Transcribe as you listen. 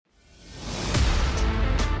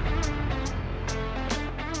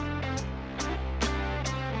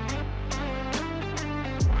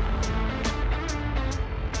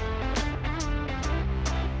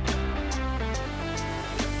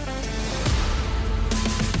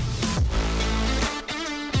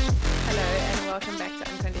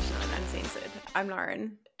I'm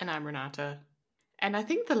Lauren. And I'm Renata. And I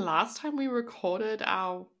think the last time we recorded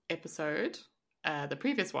our episode, the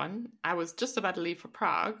previous one, I was just about to leave for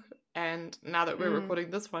Prague. And now that we're recording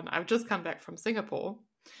this one, I've just come back from Singapore.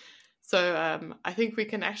 So I think we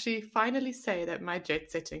can actually finally say that my jet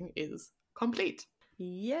setting is complete.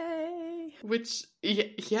 Yay! Which,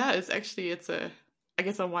 yeah, I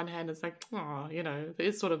guess on one hand, it's like, oh,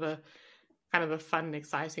 there's sort of a kind of a fun,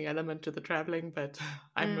 exciting element to the traveling, but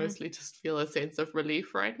I mostly just feel a sense of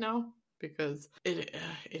relief right now because it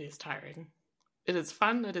is tiring. It is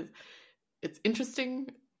fun. It's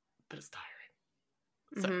interesting, but it's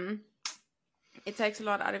tiring. So. It takes a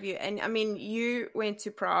lot out of you. And I mean, you went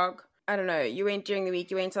to Prague. I don't know. You went during the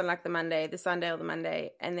week. You went on like the Sunday or the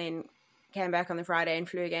Monday, and then came back on the Friday and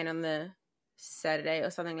flew again on the Saturday or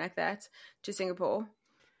something like that to Singapore.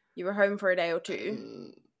 You were home for a day or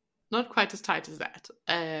two. Not quite as tight as that.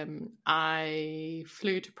 I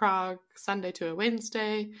flew to Prague Sunday to a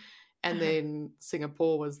Wednesday, and then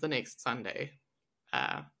Singapore was the next Sunday.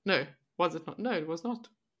 No, was it not? No, it was not.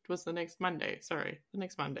 It was the next Monday. Sorry, the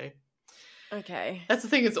next Monday. Okay. That's the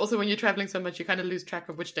thing, is also when you're traveling so much, you kind of lose track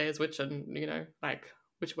of which day is which and, like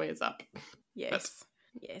which way is up. Yes.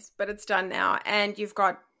 Yes, but it's done now. And you've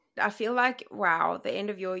got, I feel like, wow, the end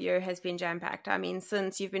of your year has been jam-packed. I mean,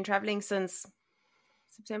 since you've been traveling since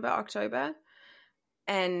September, October,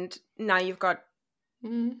 and now you've got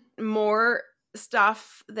more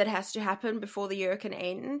stuff that has to happen before the year can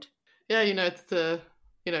end. Yeah, it's the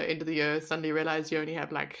end of the year. Suddenly you realize you only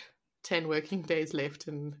have like 10 working days left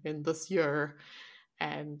in this year,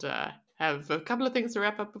 and have a couple of things to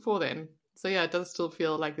wrap up before then. So yeah, it does still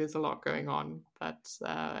feel like there's a lot going on, but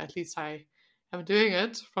at least I am doing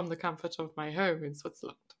it from the comfort of my home in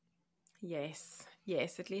Switzerland. Yes,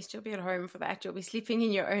 at least you'll be at home for that. You'll be sleeping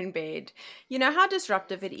in your own bed. You know how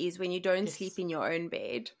disruptive it is when you don't sleep in your own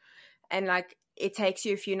bed, and like it takes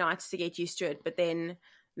you a few nights to get used to it, but then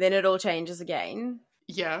it all changes again.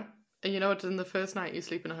 Yeah. And you know what? In the first night you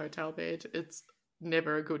sleep in a hotel bed, it's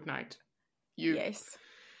never a good night. Yes.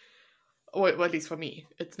 Or, well, at least for me,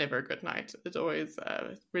 it's never a good night. It always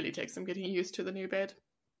really takes some getting used to the new bed.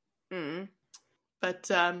 But,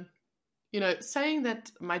 saying that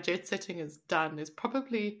my jet setting is done is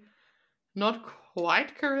probably not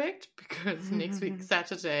quite correct, because next week,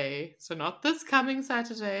 Saturday, so not this coming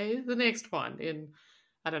Saturday, the next one in,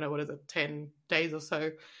 I don't know, what is it, 10 days or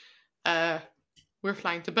so, we're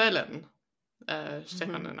flying to Berlin,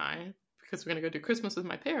 Stefan and I, because we're going to go do Christmas with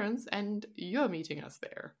my parents, and you're meeting us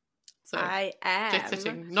there. So I am. Jet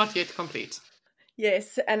setting not yet complete.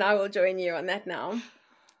 Yes, and I will join you on that now.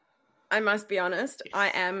 I must be honest, yes. I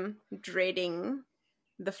am dreading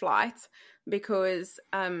the flight because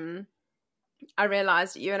I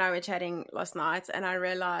realized, you and I were chatting last night, and I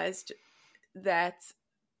realized that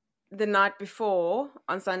the night before,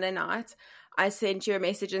 on Sunday night, I sent you a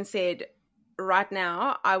message and said, right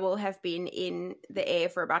now, I will have been in the air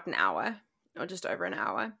for about an hour, or just over an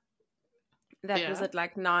hour. That was at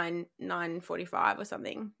like 9:45 or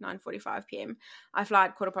something, 9:45 p.m. I fly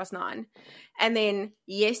at 9:15. And then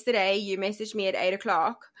yesterday, you messaged me at 8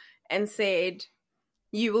 o'clock and said,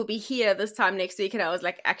 you will be here this time next week. And I was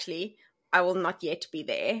like, actually, I will not yet be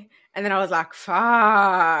there. And then I was like,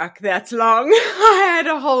 fuck, that's long. I had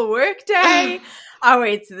a whole work day. I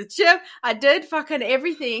went to the gym. I did fucking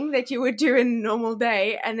everything that you would do in a normal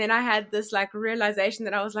day. And then I had this like realization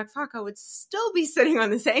that I was like, fuck, I would still be sitting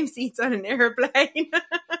on the same seats on an airplane.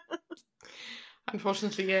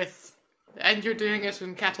 Unfortunately, yes. And you're doing it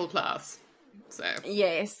in cattle class. So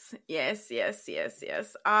Yes.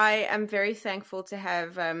 I am very thankful to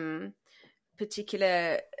have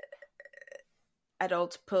particular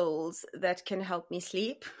adult pills that can help me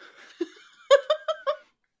sleep.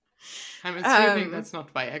 I'm assuming that's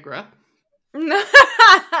not Viagra. No.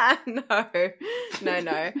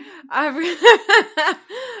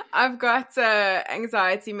 I've got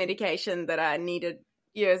anxiety medication that I needed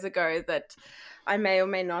years ago that I may or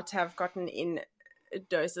may not have gotten in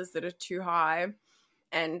doses that are too high,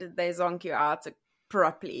 and they zonk you out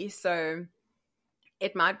properly. So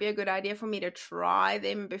it might be a good idea for me to try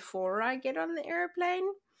them before I get on the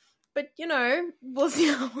airplane. But, we'll see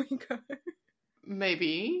how we go.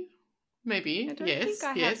 Maybe.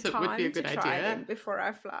 Yes, it would be a good idea. Before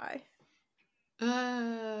I fly.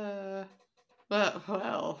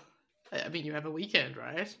 Well, I mean, you have a weekend,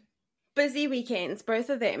 right? Busy weekends,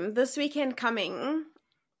 both of them. This weekend coming,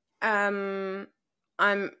 my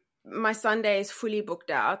Sunday is fully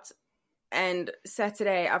booked out, and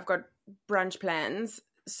Saturday I've got brunch plans,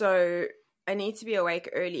 so I need to be awake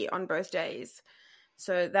early on both days.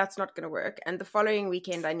 So that's not going to work. And the following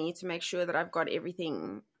weekend, I need to make sure that I've got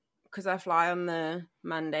everything because I fly on the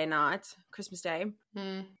Monday night, Christmas Day,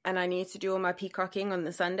 and I need to do all my peacocking on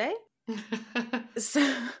the Sunday. So,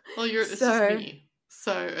 well, it's just me,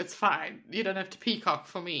 so it's fine. You don't have to peacock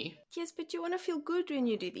for me. Yes, but you want to feel good when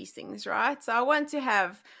you do these things, right? So I want to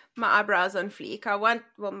have my eyebrows on fleek. I want,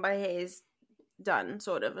 well, my hair's done,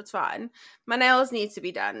 sort of. It's fine. My nails need to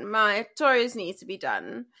be done. My toes need to be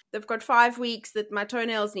done. They've got 5 weeks that my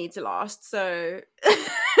toenails need to last, so...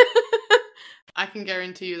 I can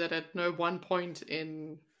guarantee you that at no one point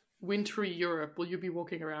in wintry Europe will you be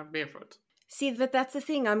walking around barefoot. See, but that's the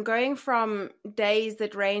thing. I'm going from days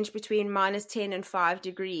that range between -10 and 5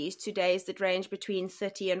 degrees to days that range between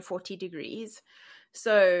 30 and 40 degrees.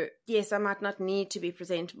 So, yes, I might not need to be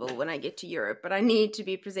presentable when I get to Europe, but I need to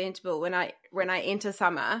be presentable when I enter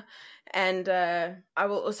summer. And I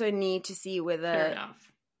will also need to see whether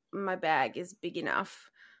my bag is big enough,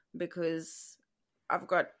 because I've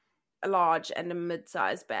got a large and a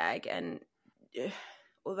mid-sized bag, and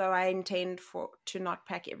although I intend to not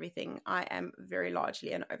pack everything, I am very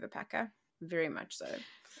largely an overpacker, very much so.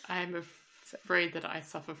 I'm afraid that I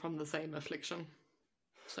suffer from the same affliction.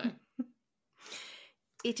 So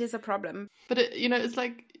it is a problem. But it's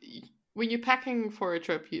like when you're packing for a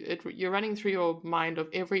trip, you're running through your mind of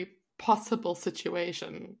every possible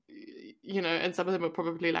situation. And some of them are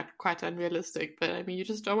probably like quite unrealistic, but I mean, you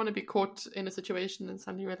just don't want to be caught in a situation and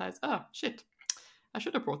suddenly realize, oh shit, I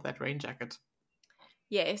should have brought that rain jacket.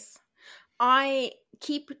 Yes. I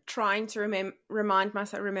keep trying to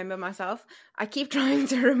remember myself. I keep trying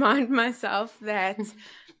to remind myself that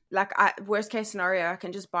like worst case scenario, I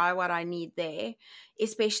can just buy what I need there,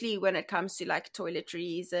 especially when it comes to like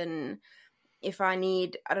toiletries, and if I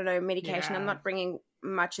need, I don't know, medication. I'm not bringing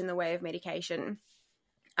much in the way of medication.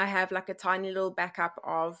 I have like a tiny little backup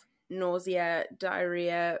of nausea,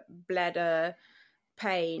 diarrhea, bladder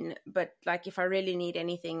pain, but like if I really need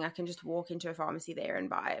anything, I can just walk into a pharmacy there and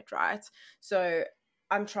buy it, right? So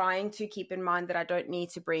I'm trying to keep in mind that I don't need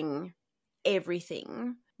to bring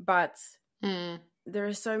everything, but there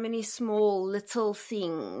are so many small little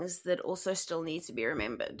things that also still need to be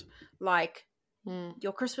remembered, like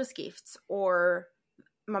your Christmas gifts or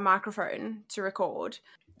my microphone to record.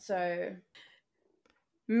 So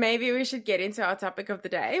maybe we should get into our topic of the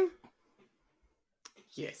day.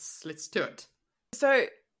 Yes, let's do it. So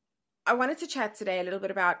I wanted to chat today a little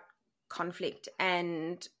bit about conflict,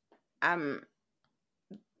 and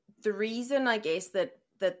the reason I guess that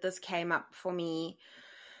this came up for me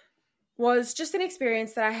was just an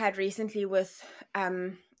experience that I had recently with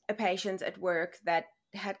a patient at work that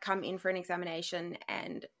had come in for an examination,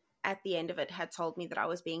 and at the end of it had told me that I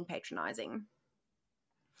was being patronizing.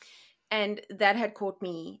 And that had caught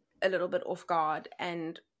me a little bit off guard.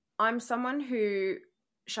 And I'm someone who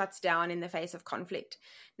shuts down in the face of conflict.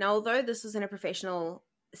 Now, although this was in a professional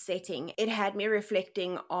setting, it had me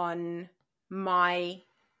reflecting on my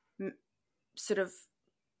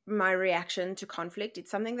reaction to conflict.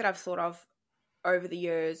 It's something that I've thought of over the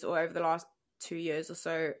years, or over the last 2 years or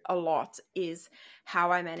so, a lot, is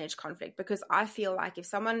how I manage conflict. Because I feel like if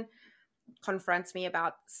someone confronts me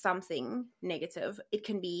about something negative, it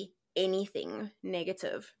can be anything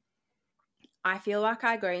negative, I feel like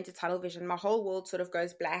I go into tunnel vision. My whole world sort of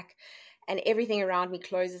goes black, and everything around me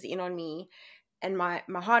closes in on me, and my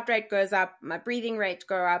heart rate goes up, my breathing rate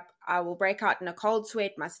go up, I will break out in a cold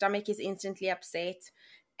sweat, my stomach is instantly upset,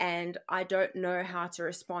 and I don't know how to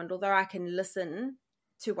respond. Although I can listen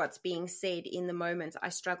to what's being said in the moment, I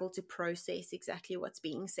struggle to process exactly what's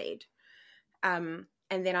being said, and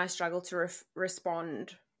then I struggle to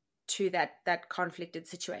respond to that conflicted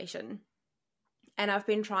situation. And I've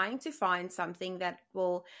been trying to find something that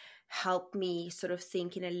will help me sort of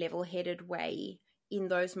think in a level-headed way in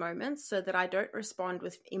those moments, so that I don't respond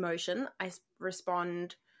with emotion. I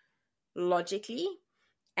respond logically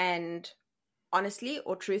and honestly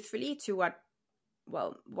or truthfully to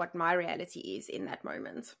what my reality is in that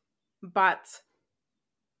moment, but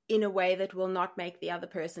in a way that will not make the other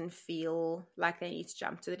person feel like they need to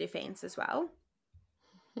jump to the defense as well.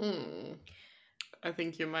 I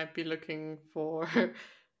think you might be looking for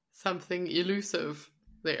something elusive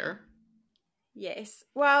there. Yes.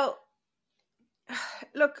 Well,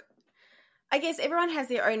 look, I guess everyone has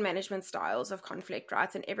their own management styles of conflict,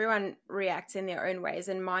 right? And everyone reacts in their own ways.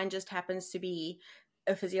 And mine just happens to be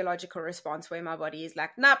a physiological response where my body is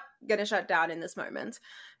like, nope, gonna shut down in this moment.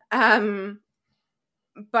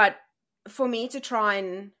 But for me to try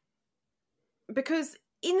and, because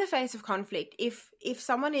in the face of conflict, if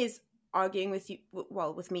someone is arguing with you,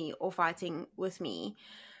 with me, or fighting with me,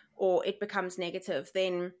 or it becomes negative,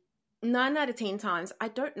 then 9 out of 10 times I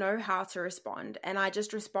don't know how to respond, and I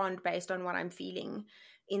just respond based on what I'm feeling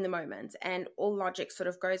in the moment, and all logic sort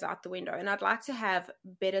of goes out the window. And I'd like to have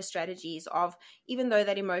better strategies of, even though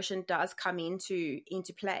that emotion does come into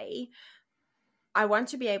play, I want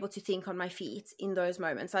to be able to think on my feet in those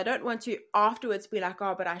moments. I don't want to afterwards be like,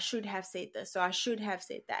 oh, but I should have said this, so I should have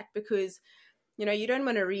said that, because, you know, you don't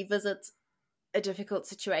want to revisit a difficult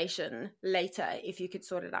situation later if you could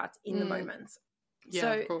sort it out in the moment. Yeah,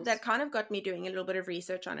 so that kind of got me doing a little bit of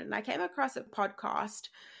research on it. And I came across a podcast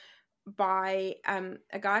by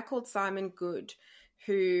a guy called Simon Good,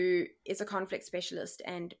 who is a conflict specialist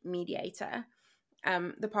and mediator.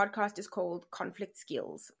 The podcast is called Conflict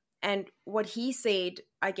Skills. And what he said,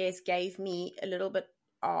 I guess, gave me a little bit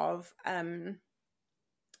of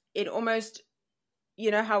it almost,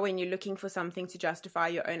 you know how when you're looking for something to justify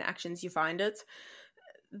your own actions, you find it?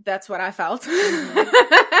 That's what I felt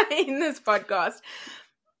in this podcast.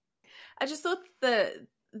 I just thought the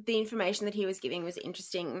information that he was giving was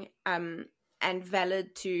interesting and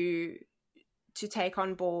valid to take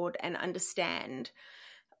on board and understand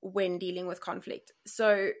when dealing with conflict.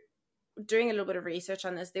 So doing a little bit of research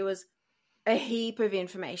on this, there was a heap of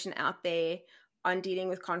information out there on dealing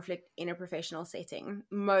with conflict in a professional setting.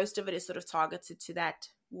 Most of it is sort of targeted to that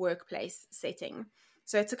workplace setting.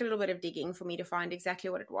 So it took a little bit of digging for me to find exactly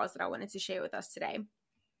what it was that I wanted to share with us today.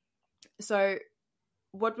 So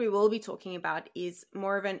what we will be talking about is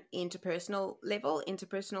more of an interpersonal level,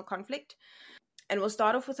 interpersonal conflict. And we'll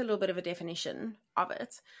start off with a little bit of a definition of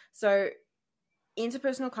it. So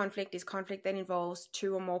interpersonal conflict is conflict that involves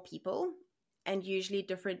two or more people, and usually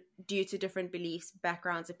different due to different beliefs,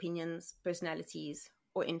 backgrounds, opinions, personalities,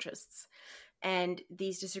 or interests. And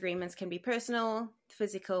these disagreements can be personal,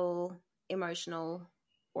 physical, emotional,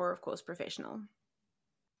 or of course professional.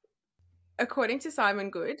 According to Simon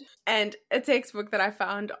Good, and a textbook that I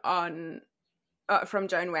found on from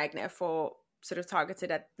Joan Wagner for sort of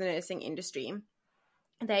targeted at the nursing industry,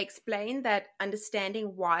 they explain that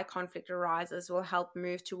understanding why conflict arises will help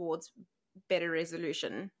move towards better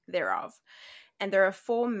resolution thereof. And there are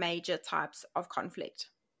 4 major types of conflict.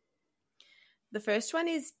 The first one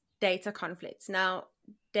is data conflicts. Now,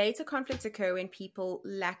 data conflicts occur when people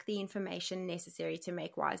lack the information necessary to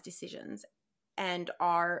make wise decisions and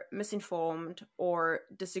are misinformed or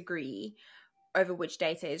disagree over which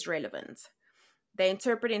data is relevant. They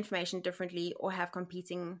interpret information differently or have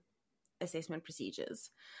competing assessment procedures.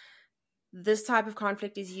 This type of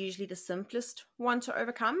conflict is usually the simplest one to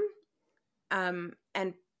overcome. And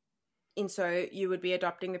so you would be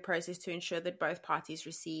adopting the process to ensure that both parties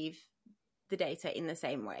receive the data in the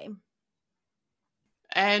same way.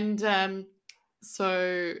 And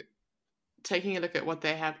so taking a look at what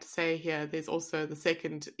they have to say here, there's also the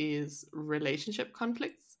second is relationship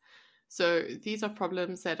conflicts. So these are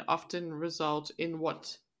problems that often result in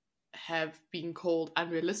what have been called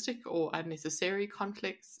unrealistic or unnecessary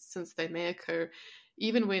conflicts, since they may occur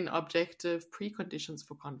even when objective preconditions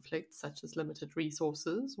for conflict, such as limited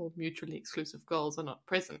resources or mutually exclusive goals, are not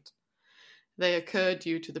present. They occur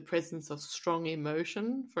due to the presence of strong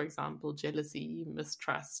emotion, for example, jealousy,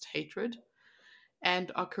 mistrust, hatred,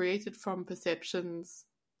 and are created from perceptions,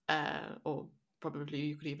 or probably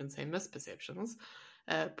you could even say misperceptions,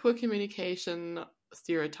 poor communication,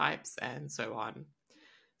 stereotypes, and so on.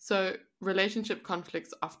 So relationship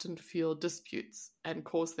conflicts often fuel disputes and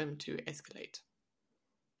cause them to escalate.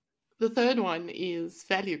 The third one is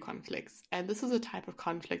value conflicts, and this is a type of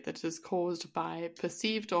conflict that is caused by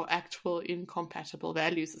perceived or actual incompatible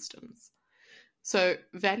value systems. So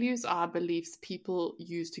values are beliefs people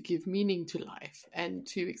use to give meaning to life and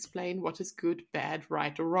to explain what is good, bad,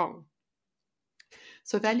 right, or wrong.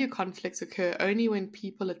 So value conflicts occur only when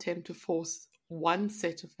people attempt to force one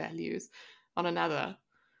set of values on another,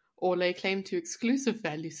 or lay claim to exclusive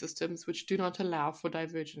value systems which do not allow for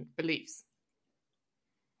divergent beliefs.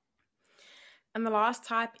 And the last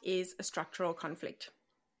type is a structural conflict.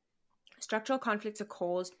 Structural conflicts are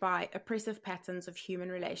caused by oppressive patterns of human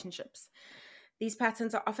relationships. These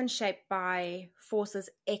patterns are often shaped by forces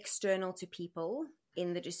external to people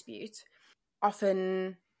in the dispute.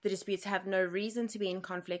 Often the disputes have no reason to be in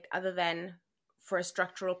conflict other than for a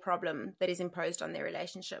structural problem that is imposed on their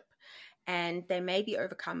relationship. And they may be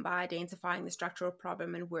overcome by identifying the structural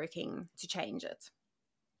problem and working to change it.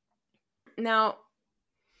 Now,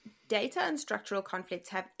 data and structural conflicts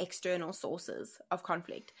have external sources of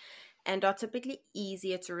conflict and are typically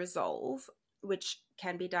easier to resolve, which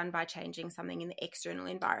can be done by changing something in the external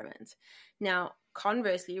environment. Now,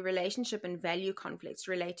 conversely, relationship and value conflicts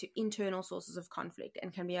relate to internal sources of conflict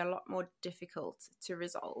and can be a lot more difficult to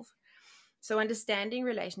resolve. So understanding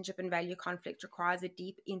relationship and value conflict requires a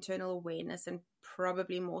deep internal awareness and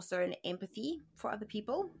probably more so an empathy for other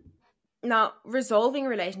people. Now, resolving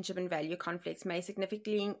relationship and value conflicts may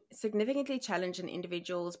significantly challenge an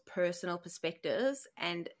individual's personal perspectives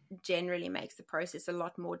and generally makes the process a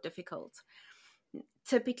lot more difficult.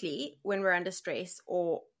 Typically, when we're under stress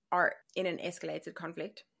or are in an escalated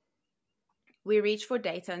conflict, we reach for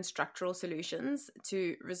data and structural solutions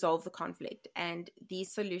to resolve the conflict, and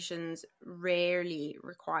these solutions rarely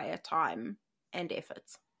require time and effort.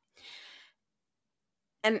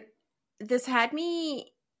 And this had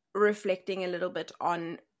me reflecting a little bit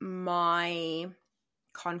on my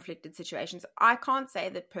conflicted situations. I can't say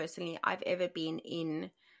that personally I've ever been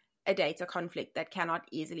in a data conflict that cannot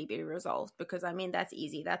easily be resolved, because I mean, that's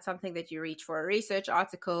easy. That's something that you reach for a research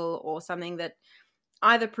article or something that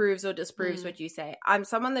either proves or disproves what you say. I'm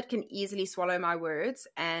someone that can easily swallow my words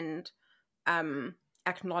and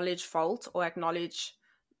acknowledge fault or acknowledge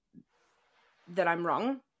that I'm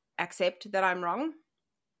wrong, accept that I'm wrong.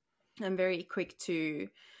 I'm very quick to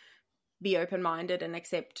be open-minded and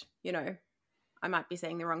accept, I might be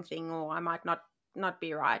saying the wrong thing or I might not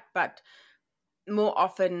be right. But more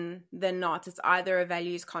often than not, it's either a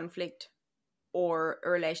values conflict or a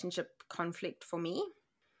relationship conflict for me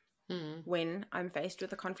when I'm faced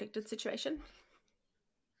with a conflicted situation.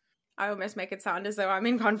 I almost make it sound as though I'm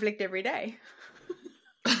in conflict every day.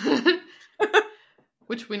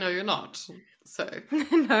 Which we know you're not. So no,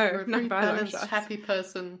 you're a very not balanced, happy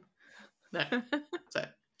person. No. So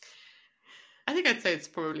I think I'd say it's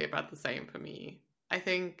probably about the same for me. I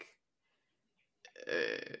think,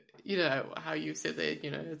 how you said that,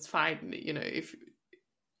 it's fine,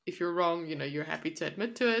 if you're wrong, you're happy to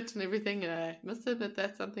admit to it and everything. And I must admit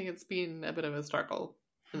that's something that's been a bit of a struggle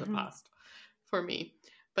in the past for me.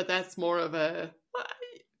 But that's more of a,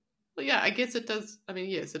 I guess it does. I mean,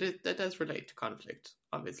 yes, that does relate to conflict,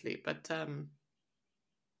 obviously. But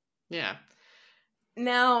yeah.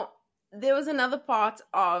 Now, there was another part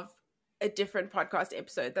of a different podcast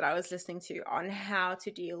episode that I was listening to on how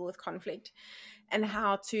to deal with conflict and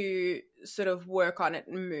how to sort of work on it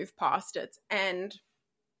and move past it. And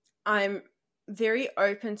I'm very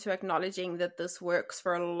open to acknowledging that this works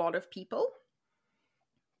for a lot of people,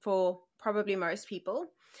 for probably most people.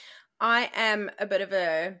 I am a bit of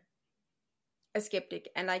a skeptic,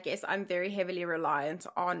 and I guess I'm very heavily reliant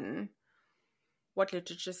on what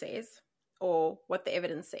literature says or what the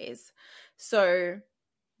evidence says. So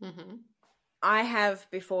I have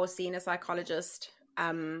before seen a psychologist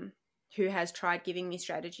who has tried giving me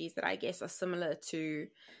strategies that I guess are similar to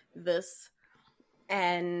this.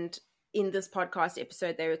 And in this podcast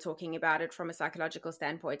episode, they were talking about it from a psychological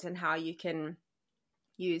standpoint and how you can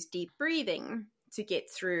use deep breathing to get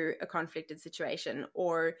through a conflicted situation,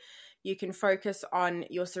 or you can focus on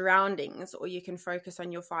your surroundings, or you can focus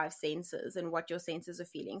on your 5 senses and what your senses are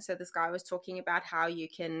feeling. So this guy was talking about how you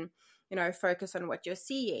can, focus on what you're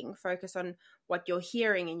seeing, focus on what you're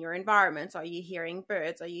hearing in your environment. Are you hearing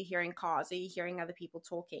birds? Are you hearing cars? Are you hearing other people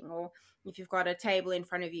talking? Or if you've got a table in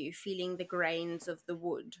front of you, feeling the grains of the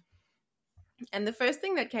wood. And the first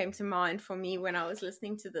thing that came to mind for me when I was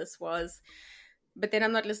listening to this was, but then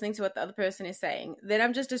I'm not listening to what the other person is saying. Then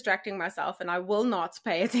I'm just distracting myself and I will not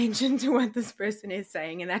pay attention to what this person is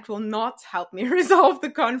saying. And that will not help me resolve the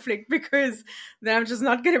conflict, because then I'm just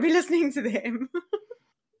not going to be listening to them.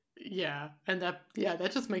 Yeah. And that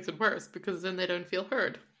just makes it worse, because then they don't feel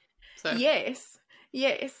heard. So Yes.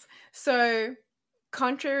 So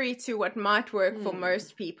contrary to what might work for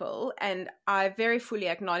most people, and I very fully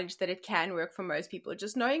acknowledge that it can work for most people,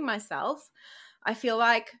 just knowing myself, I feel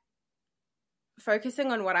like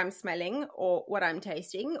focusing on what I'm smelling or what I'm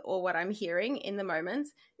tasting or what I'm hearing in the moment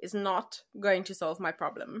is not going to solve my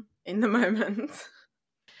problem in the moment.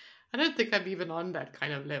 I don't think I'm even on that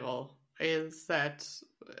kind of level. Is that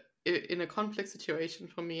in a conflict situation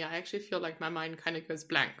for me, I actually feel like my mind kind of goes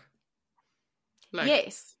blank. Like,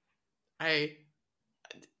 yes.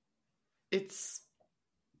 It's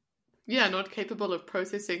not capable of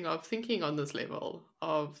processing, of thinking on this level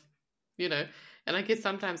of, and I guess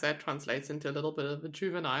sometimes that translates into a little bit of a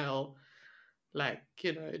juvenile, like,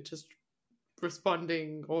 just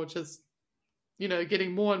responding or just,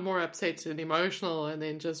 getting more and more upset and emotional and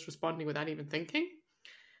then just responding without even thinking,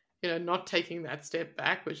 not taking that step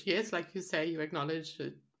back, which, yes, like you say, you acknowledge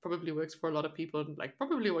it probably works for a lot of people and like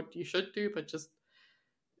probably what you should do, but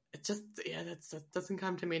that doesn't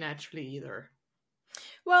come to me naturally either.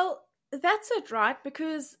 Well, that's it, right?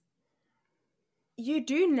 Because you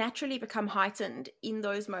do naturally become heightened in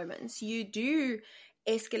those moments. You do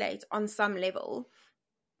escalate on some level,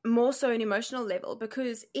 more so an emotional level,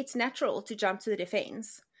 because it's natural to jump to the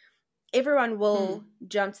defense. Everyone will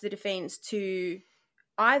jump to the defense to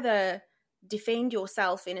either defend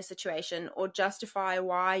yourself in a situation or justify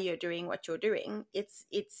why you're doing what you're doing. It's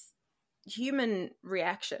human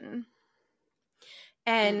reaction.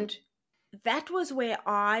 And that was where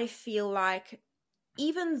I feel like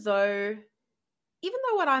even though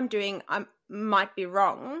what I'm doing might be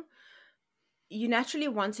wrong, you naturally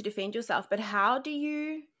want to defend yourself. But how do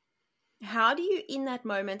you in that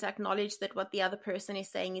moment acknowledge that what the other person is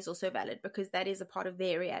saying is also valid, because that is a part of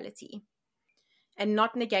their reality, and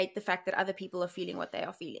not negate the fact that other people are feeling what they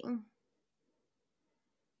are feeling?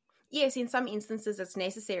 Yes, in some instances it's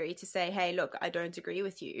necessary to say, hey, look, I don't agree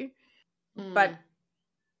with you. But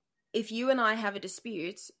if you and I have a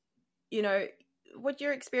dispute, what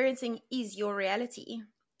you're experiencing is your reality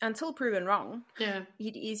until proven wrong. Yeah,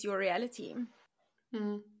 it is your reality.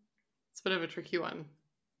 It's a bit of a tricky one.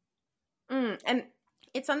 And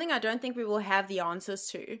it's something I don't think we will have the answers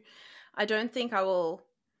to. I don't think I will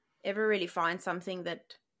ever really find something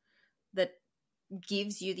that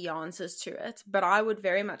gives you the answers to it. But I would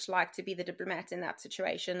very much like to be the diplomat in that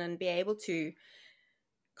situation and be able to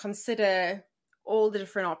consider all the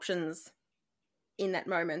different options in that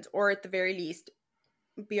moment, or at the very least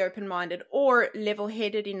be open-minded or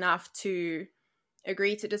level-headed enough to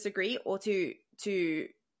agree to disagree, or to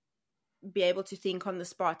be able to think on the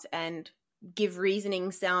spot and give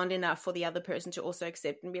reasoning sound enough for the other person to also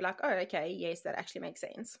accept and be like, oh, okay, yes, that actually makes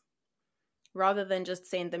sense, rather than just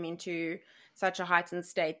send them into such a heightened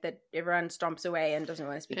state that everyone stomps away and doesn't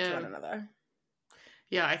want to speak to one another.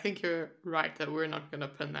 Yeah, I think you're right that we're not going to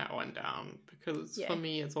pin that one down, because for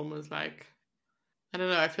me it's almost like, I don't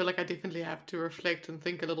know, I feel like I definitely have to reflect and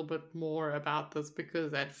think a little bit more about this,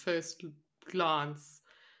 because at first glance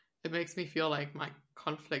it makes me feel like my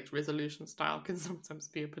conflict resolution style can sometimes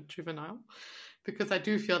be a bit juvenile, because I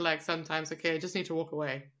do feel like sometimes, okay, I just need to walk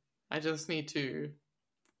away. I just need to,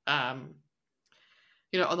 on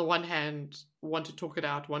the one hand, want to talk it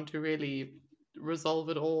out, want to really resolve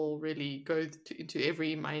it all, really go into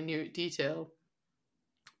every minute detail,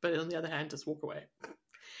 but on the other hand, just walk away.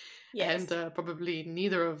 Yes. And probably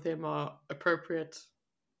neither of them are appropriate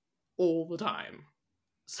all the time.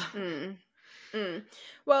 So,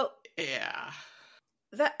 well, yeah,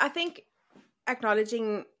 that, I think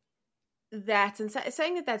acknowledging that and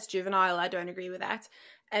saying that that's juvenile, I don't agree with that,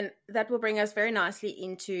 and that will bring us very nicely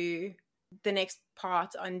into the next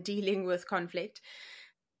part on dealing with conflict.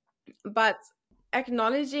 But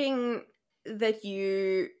acknowledging that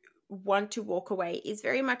you want to walk away is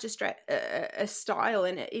very much a style,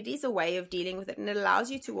 and it is a way of dealing with it, and it allows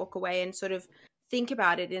you to walk away and sort of think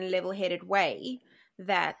about it in a level-headed way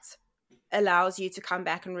that allows you to come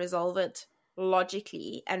back and resolve it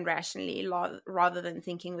logically and rationally, rather than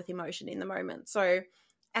thinking with emotion in the moment. So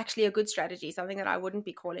actually a good strategy, something that I wouldn't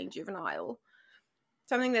be calling juvenile,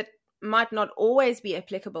 something that might not always be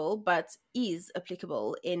applicable but is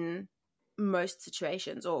applicable in most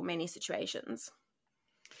situations or many situations.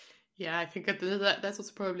 Yeah, I think that's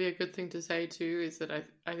also probably a good thing to say too, is that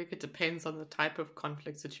I think it depends on the type of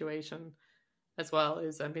conflict situation as well.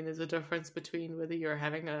 There's a difference between whether you're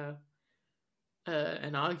having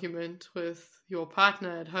an argument with your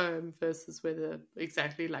partner at home versus whether,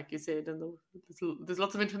 exactly like you said, and there's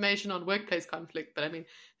lots of information on workplace conflict, but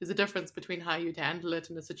there's a difference between how you'd handle it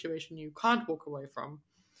in a situation you can't walk away from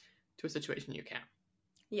to a situation you can.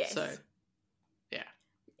 Yes. So, yeah.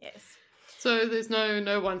 Yes. So there's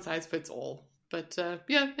no one size fits all. But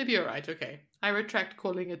yeah, maybe you're right. Okay. I retract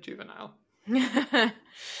calling it juvenile.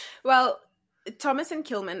 Well, Thomas and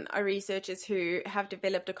Kilman are researchers who have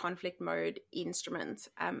developed a conflict mode instrument,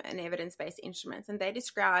 an evidence-based instrument, and they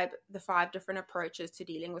describe the 5 different approaches to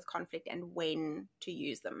dealing with conflict and when to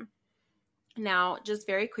use them. Now, just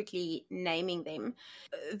very quickly naming them,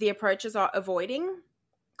 the approaches are avoiding,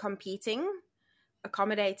 competing,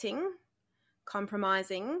 accommodating,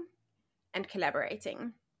 compromising, and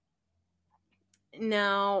collaborating.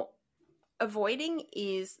 Now, avoiding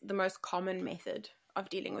is the most common method of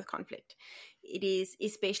dealing with conflict. It is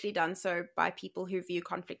especially done so by people who view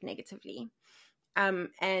conflict negatively. And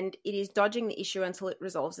it is dodging the issue until it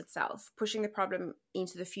resolves itself, pushing the problem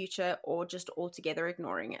into the future, or just altogether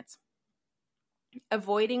ignoring it.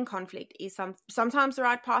 Avoiding conflict is sometimes the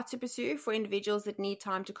right path to pursue for individuals that need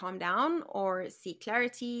time to calm down or seek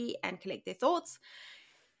clarity and collect their thoughts.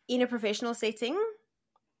 In a professional setting,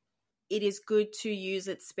 it is good to use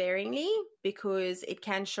it sparingly, because it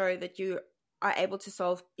can show that you are able to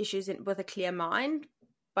solve issues with a clear mind.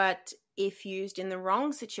 But if used in the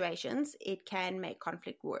wrong situations, it can make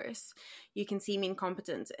conflict worse. You can seem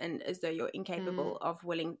incompetent and as though you're incapable of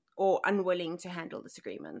willing or unwilling to handle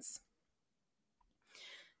disagreements.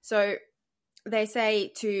 So they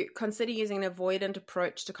say to consider using an avoidant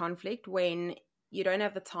approach to conflict when you don't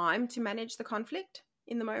have the time to manage the conflict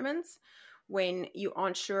in the moments, when you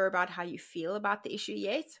aren't sure about how you feel about the issue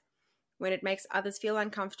yet, when it makes others feel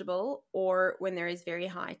uncomfortable, or when there is very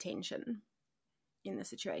high tension in the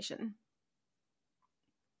situation.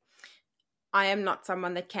 I am not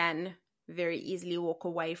someone that can very easily walk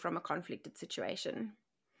away from a conflicted situation.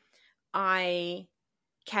 I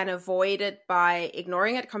can avoid it by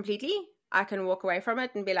ignoring it completely. I can walk away from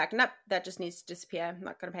it and be like, nope, that just needs to disappear. I'm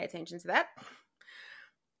not going to pay attention to that.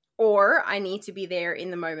 Or I need to be there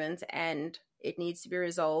in the moment and it needs to be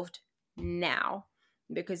resolved now.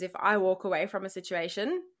 Because if I walk away from a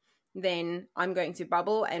situation, then I'm going to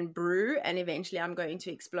bubble and brew, and eventually I'm going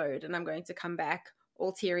to explode, and I'm going to come back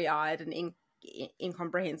all teary-eyed and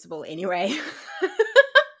incomprehensible anyway.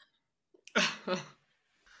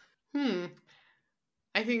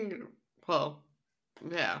 I think, well,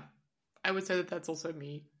 yeah, I would say that that's also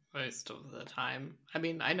me most of the time. I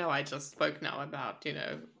mean, I know I just spoke now about,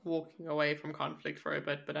 walking away from conflict for a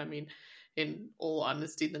bit, but I mean, in all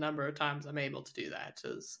honesty, the number of times I'm able to do that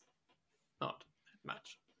is not that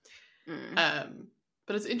much.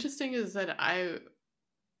 But it's interesting is that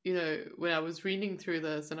when I was reading through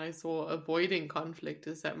this and I saw avoiding conflict,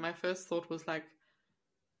 is that my first thought was like,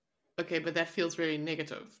 okay, but that feels very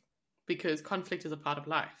negative because conflict is a part of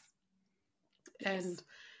life. Yes. And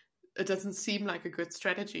it doesn't seem like a good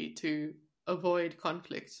strategy to avoid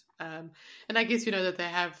conflict. And I guess, that they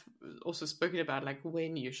have also spoken about like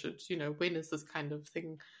when you should, when is this kind of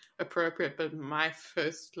thing appropriate? But my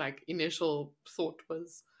first initial thought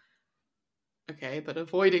was, okay, but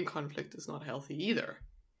avoiding conflict is not healthy either.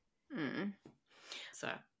 So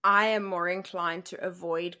I am more inclined to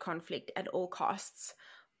avoid conflict at all costs.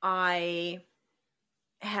 I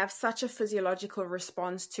have such a physiological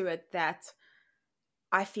response to it that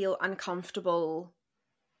I feel uncomfortable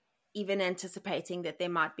even anticipating that there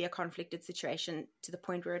might be a conflicted situation, to the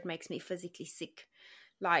point where it makes me physically sick.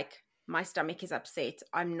 Like my stomach is upset,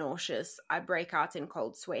 I'm nauseous, I break out in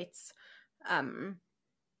cold sweats. And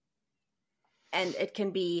it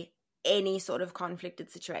can be any sort of conflicted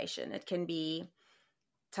situation. It can be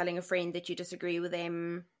telling a friend that you disagree with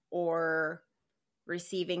them, or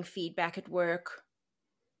receiving feedback at work,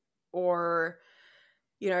 or,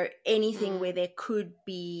 anything where there could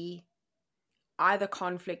be either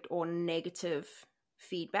conflict or negative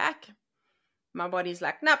feedback. My body's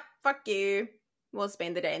like, nope, fuck you. We'll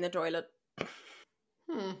spend the day in the toilet.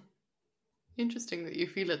 Interesting that you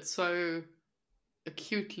feel it so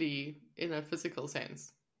acutely in a physical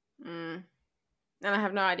sense. And I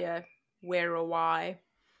have no idea where or why,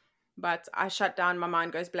 but I shut down, my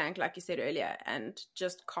mind goes blank, like you said earlier, and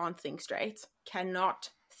just can't think straight.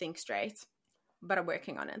 Cannot think straight. But I'm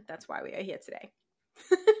working on it. That's why we are here today.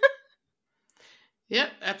 Yeah,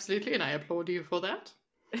 absolutely. And I applaud you for that.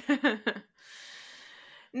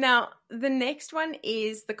 Now, the next one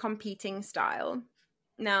is the competing style.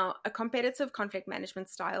 Now, a competitive conflict management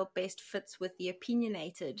style best fits with the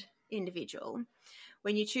opinionated individual.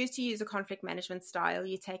 When you choose to use a conflict management style,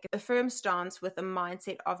 you take a firm stance with a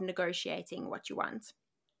mindset of negotiating what you want.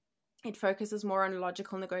 It focuses more on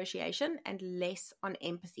logical negotiation and less on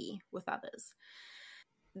empathy with others.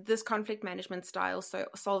 This conflict management style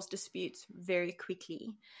solves disputes very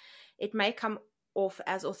quickly. It may come off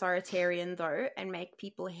as authoritarian, though, and make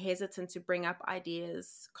people hesitant to bring up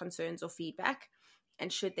ideas, concerns, or feedback,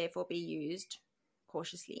 and should therefore be used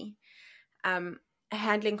cautiously.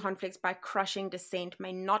 Handling conflicts by crushing dissent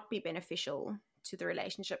may not be beneficial to the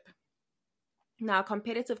relationship. Now,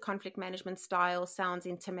 competitive conflict management style sounds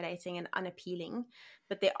intimidating and unappealing,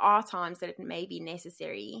 but there are times that it may be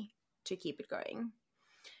necessary to keep it going.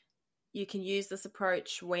 You can use this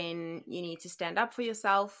approach when you need to stand up for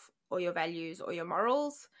yourself or your values or your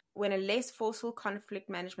morals, when a less forceful conflict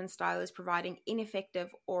management style is providing ineffective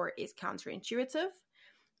or is counterintuitive,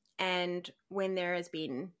 and when there has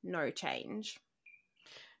been no change.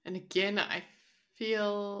 And again, I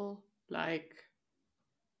feel like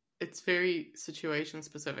it's very situation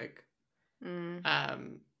specific. I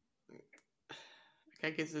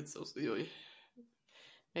guess it's also,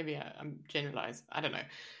 maybe I'm generalized. I don't know.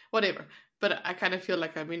 Whatever. But I kind of feel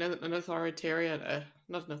like I'm in an authoritarian,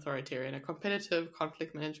 not an authoritarian, a competitive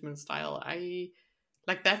conflict management style.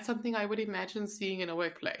 That's something I would imagine seeing in a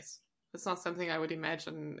workplace. It's not something I would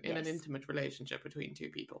imagine in an intimate relationship between two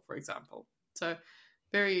people, for example. So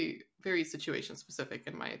very, very situation specific,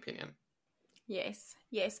 in my opinion. Yes.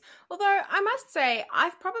 Although I must say,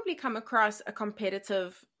 I've probably come across a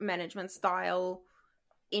competitive management style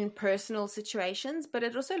in personal situations, but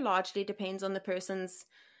it also largely depends on the person's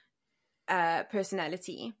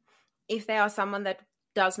personality. if they are someone that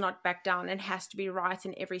does not back down and has to be right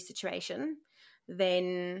in every situation,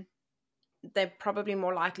 then they're probably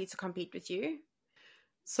more likely to compete with you.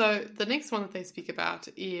 So the next one that they speak about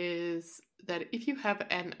is that if you have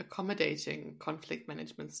an accommodating conflict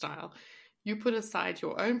management style, you put aside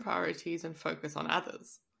your own priorities and focus on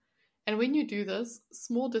others. And when you do this,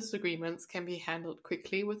 small disagreements can be handled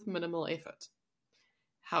quickly with minimal effort.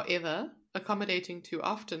 However, accommodating too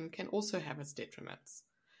often can also have its detriments.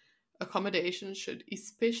 Accommodation should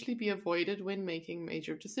especially be avoided when making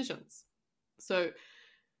major decisions. So,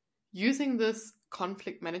 using this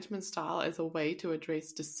conflict management style as a way to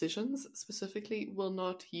address decisions specifically will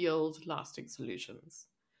not yield lasting solutions.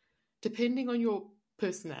 Depending on your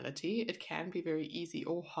personality, it can be very easy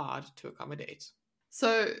or hard to accommodate.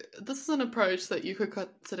 So, this is an approach that you could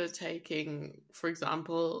consider taking, for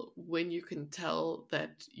example, when you can tell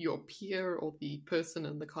that your peer or the person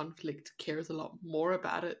in the conflict cares a lot more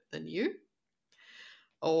about it than you,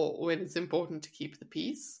 or when it's important to keep the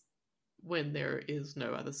peace, when there is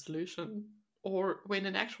no other solution, or when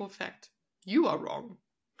in actual fact you are wrong.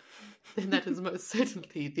 Then that is most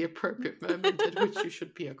certainly the appropriate moment at which you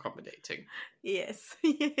should be accommodating. Yes,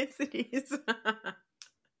 yes, it is.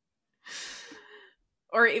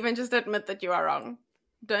 Or even just admit that you are wrong.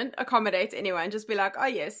 Don't accommodate anyone. Just be like, oh,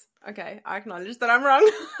 yes, okay, I acknowledge that I'm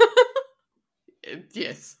wrong.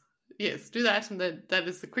 Yes, do that, and then that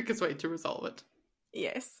is the quickest way to resolve it.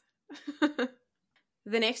 Yes.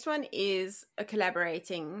 The next one is a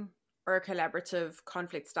collaborating or a collaborative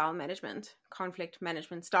conflict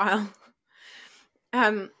management style.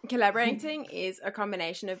 Collaborating is a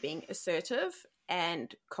combination of being assertive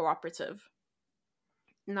and cooperative.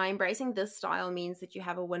 Now, embracing this style means that you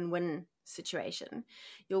have a win-win situation.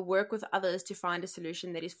 You'll work with others to find a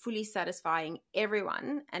solution that is fully satisfying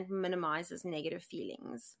everyone and minimizes negative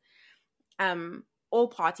feelings. All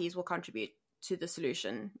parties will contribute to the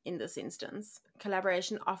solution in this instance.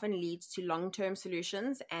 Collaboration often leads to long-term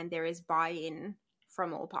solutions and there is buy-in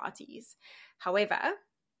from all parties. However,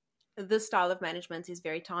 this style of management is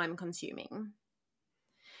very time-consuming.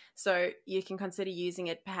 So you can consider using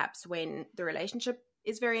it perhaps when the relationship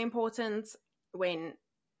is very important, when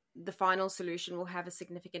the final solution will have a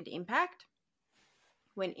significant impact,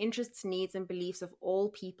 when interests, needs, and beliefs of all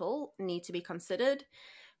people need to be considered,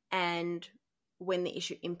 and when the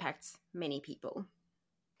issue impacts many people.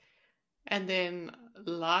 And then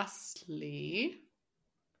lastly,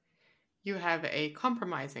 you have a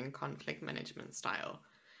compromising conflict management style.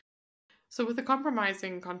 So with a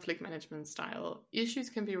compromising conflict management style, issues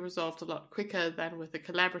can be resolved a lot quicker than with a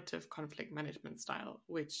collaborative conflict management style,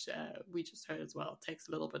 which we just heard as well, takes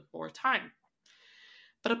a little bit more time.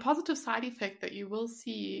 But a positive side effect that you will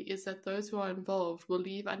see is that those who are involved will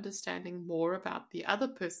leave understanding more about the other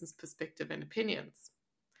person's perspective and opinions.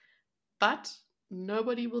 But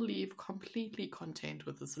nobody will leave completely content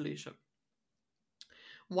with the solution.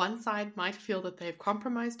 One side might feel that they've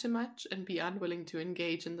compromised too much and be unwilling to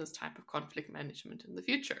engage in this type of conflict management in the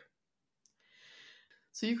future.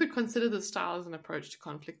 So you could consider this style as an approach to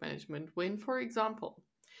conflict management when, for example,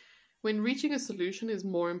 when reaching a solution is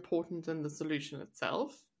more important than the solution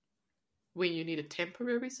itself, when you need a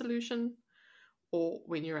temporary solution, or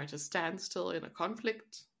when you're at a standstill in a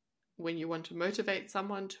conflict, when you want to motivate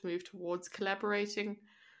someone to move towards collaborating,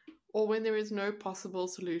 or when there is no possible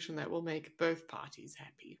solution that will make both parties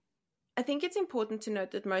happy. I think it's important to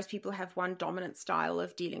note that most people have one dominant style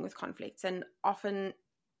of dealing with conflicts and often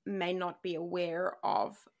may not be aware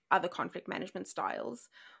of other conflict management styles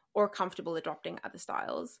or comfortable adopting other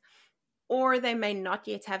styles, or they may not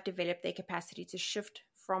yet have developed their capacity to shift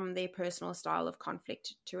from their personal style of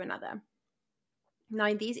conflict to another. Now,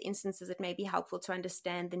 in these instances, it may be helpful to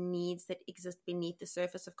understand the needs that exist beneath the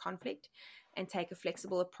surface of conflict and take a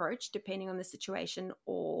flexible approach depending on the situation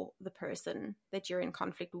or the person that you're in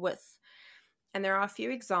conflict with. And there are a few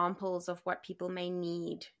examples of what people may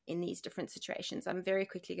need in these different situations. I'm very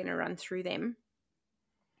quickly going to run through them.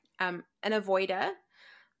 An avoider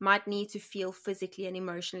might need to feel physically and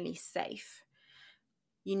emotionally safe.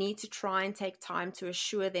 You need to try and take time to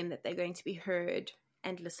assure them that they're going to be heard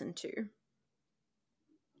and listened to.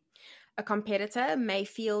 A competitor may need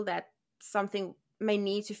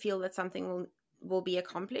to feel that something will be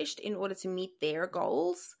accomplished in order to meet their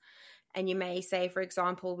goals. And you may say, for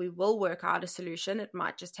example, we will work out a solution. It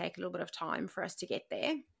might just take a little bit of time for us to get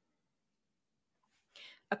there.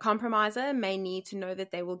 A compromiser may need to know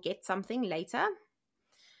that they will get something later.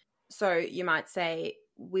 So you might say,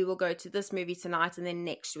 we will go to this movie tonight, and then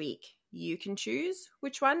next week you can choose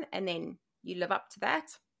which one, and then you live up to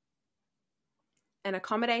that. An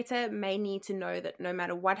accommodator may need to know that no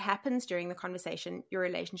matter what happens during the conversation, your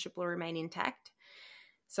relationship will remain intact.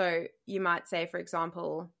 So you might say, for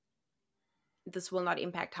example, this will not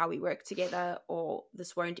impact how we work together, or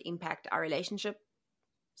this won't impact our relationship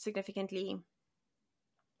significantly.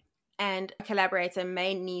 And a collaborator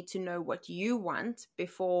may need to know what you want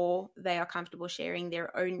before they are comfortable sharing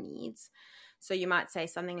their own needs. So you might say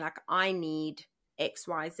something like, I need X,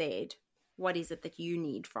 Y, Z. What is it that you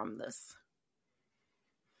need from this?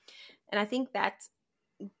 And I think that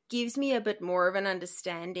gives me a bit more of an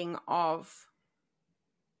understanding of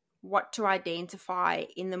what to identify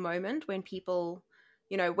in the moment when people,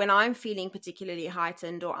 when I'm feeling particularly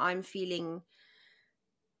heightened, or I'm feeling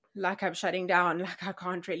like I'm shutting down, like I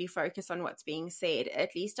can't really focus on what's being said.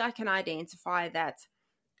 At least I can identify that,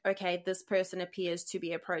 okay, this person appears to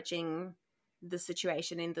be approaching the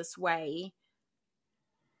situation in this way.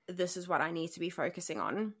 This is what I need to be focusing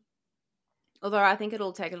on. Although I think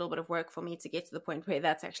it'll take a little bit of work for me to get to the point where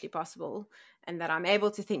that's actually possible and that I'm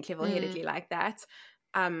able to think level-headedly like that.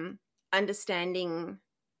 Understanding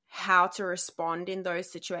how to respond in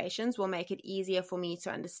those situations will make it easier for me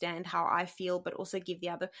to understand how I feel, but also give the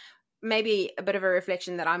other maybe a bit of a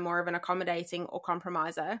reflection that I'm more of an accommodating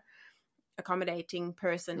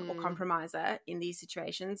person or compromiser in these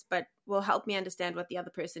situations, but will help me understand what the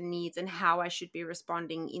other person needs and how I should be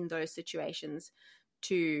responding in those situations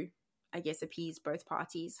to, I guess, appease both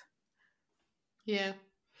parties. Yeah,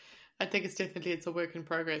 I think it's a work in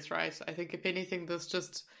progress, right? I think if anything, this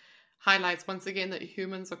just highlights once again that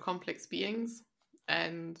humans are complex beings,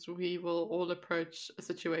 and we will all approach a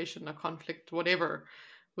situation, a conflict, whatever,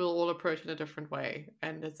 we'll all approach in a different way.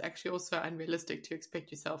 And it's actually also unrealistic to expect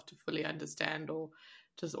yourself to fully understand or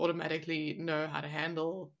just automatically know how to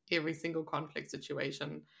handle every single conflict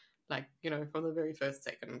situation, like, from the very first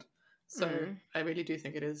second. So I really do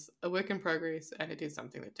think it is a work in progress, and it is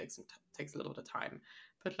something that takes a little bit of time.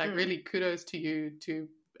 But really kudos to you to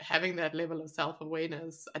having that level of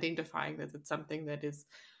self-awareness, identifying that it's something that is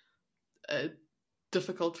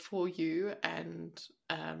difficult for you, and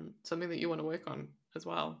something that you want to work on as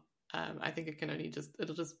well. I think I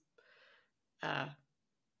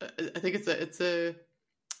think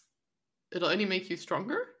it'll only make you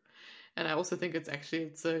stronger. And I also think it's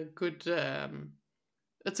a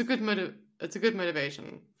good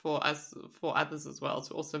motivation for others as well,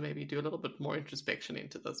 to also maybe do a little bit more introspection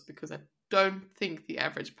into this, because I don't think the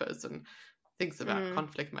average person thinks about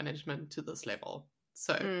conflict management to this level.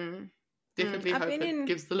 So definitely hope it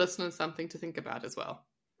gives the listeners something to think about as well.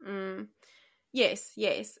 Yes,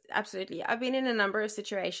 absolutely. I've been in a number of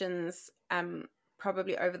situations,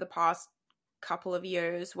 probably over the past couple of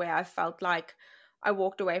years, where I felt like I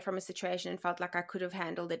walked away from a situation and felt like I could have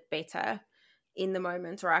handled it better in the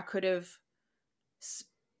moment, or I could have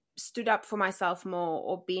stood up for myself more,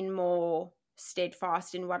 or been more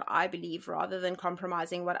steadfast in what I believe, rather than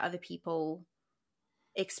compromising what other people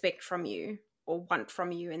expect from you or want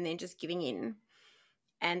from you and then just giving in.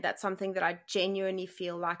 And that's something that I genuinely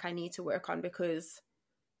feel like I need to work on, because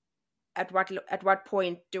at what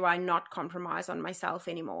point do I not compromise on myself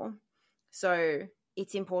anymore? So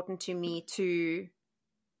it's important to me to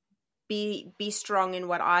be strong in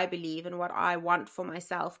what I believe and what I want for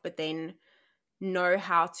myself, but then know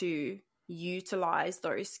how to utilize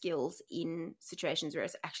those skills in situations where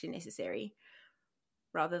it's actually necessary,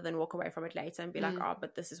 rather than walk away from it later and be like, oh,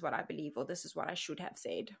 but this is what I believe, or this is what I should have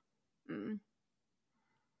said.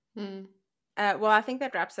 Well, I think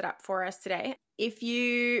that wraps it up for us today. If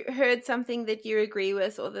you heard something that you agree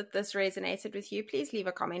with, or that this resonated with you, please leave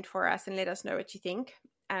a comment for us and let us know what you think,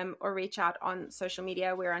 or reach out on social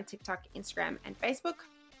media. We're on TikTok, Instagram, and Facebook.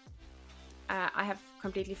 I have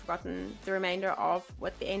completely forgotten the remainder of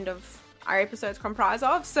what the end of our episodes comprise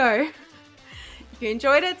of. So if you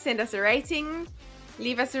enjoyed it, send us a rating,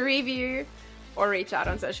 leave us a review, or reach out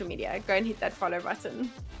on social media. Go and hit that follow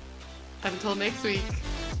button. Until next week.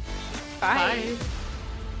 Bye. Bye.